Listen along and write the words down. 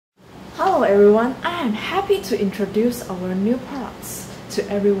Hello everyone, I am happy to introduce our new products to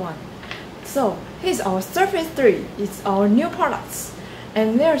everyone. So here's our Surface 3, it's our new products.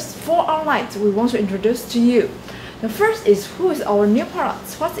 And there's 4 outlines we want to introduce to you. The first is who is our new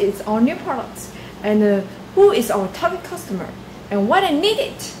products, what is our new products, and who is our target customer, and why they need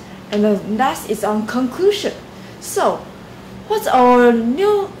it. And the last is our conclusion. So what's our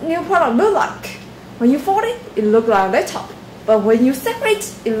new product look like? When you fold it, it looks like a laptop. But when you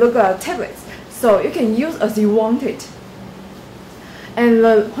separate, it looks like a tablet. So you can use as you want it. And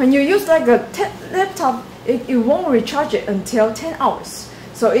when you use like a laptop, it won't recharge it until 10 hours.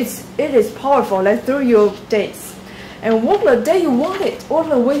 So it is powerful like through your days. And work the day you want it, or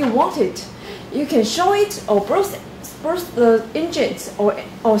the way you want it. You can show it or browse the engines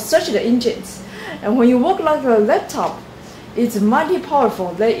or search the engines. And when you work like a laptop, it's mighty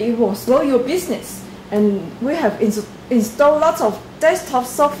powerful that it will slow your business. And we have installed lots of desktop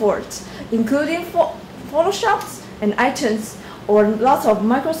software, including Photoshop and iTunes, or lots of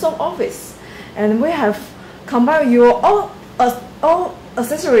Microsoft Office. And we have combined your all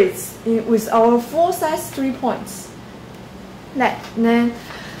accessories with our full-size 3 points. Then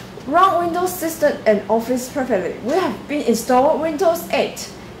run Windows system and Office perfectly. We have been installed Windows 8,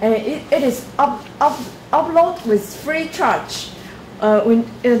 and it is upload with free charge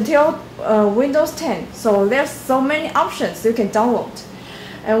until Windows 10. So there's so many options you can download.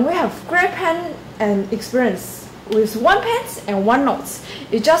 And we have great pen and experience with 1 pen and 1 note.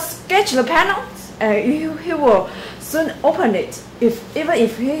 You just sketch the panel and he will soon open it even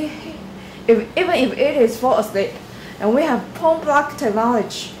if it is fall asleep. And we have palm block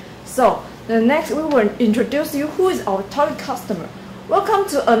technology. So the next we will introduce you who is our target customer. Welcome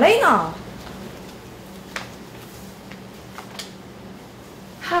to Elena.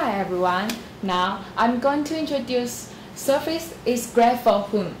 Hi everyone, now I'm going to introduce Surface is great for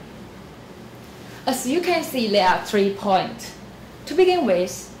whom. As you can see, there are 3 points. To begin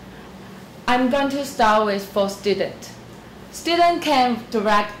with, I'm going to start with for student. Student can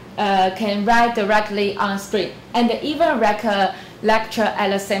write directly on screen and even record lecture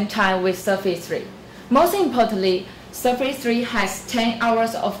at the same time with Surface 3. Most importantly, Surface 3 has 10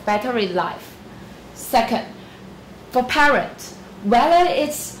 hours of battery life. Second, for parents, whether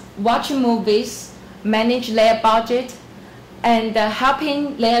it's watching movies, manage their budget, and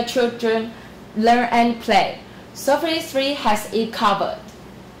helping their children learn and play, Surface 3 has it covered.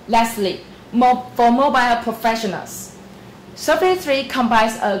 Lastly, for mobile professionals, Surface 3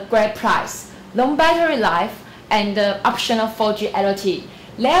 combines a great price, long battery life, and optional 4G LTE.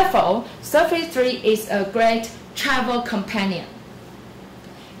 Therefore, Surface 3 is a great travel companion.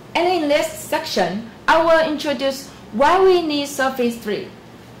 And in this section, I will introduce why we need Surface 3.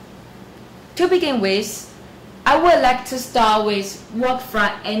 To begin with, I would like to start with work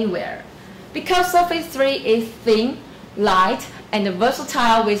from anywhere. Because Surface 3 is thin, light, and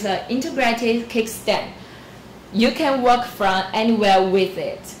versatile with an integrated kickstand, you can work from anywhere with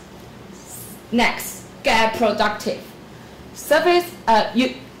it. Next, get productive.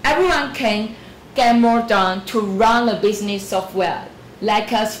 Everyone can get more done to run a business software,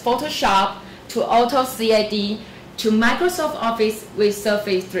 like as Photoshop to AutoCAD to Microsoft Office with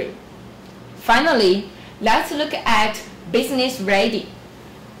Surface 3. Finally, let's look at business ready.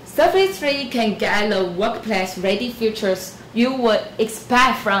 Surface 3 can get the workplace ready features you would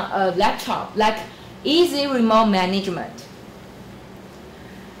expect from a laptop, like easy remote management.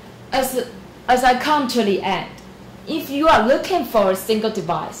 As I come to the end, if you are looking for a single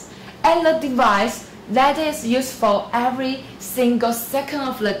device, and the device that is useful every single second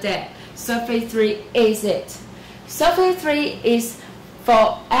of the day, Surface 3 is it. Surface 3 is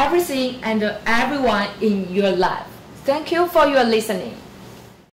for everything and everyone in your life. Thank you for your listening.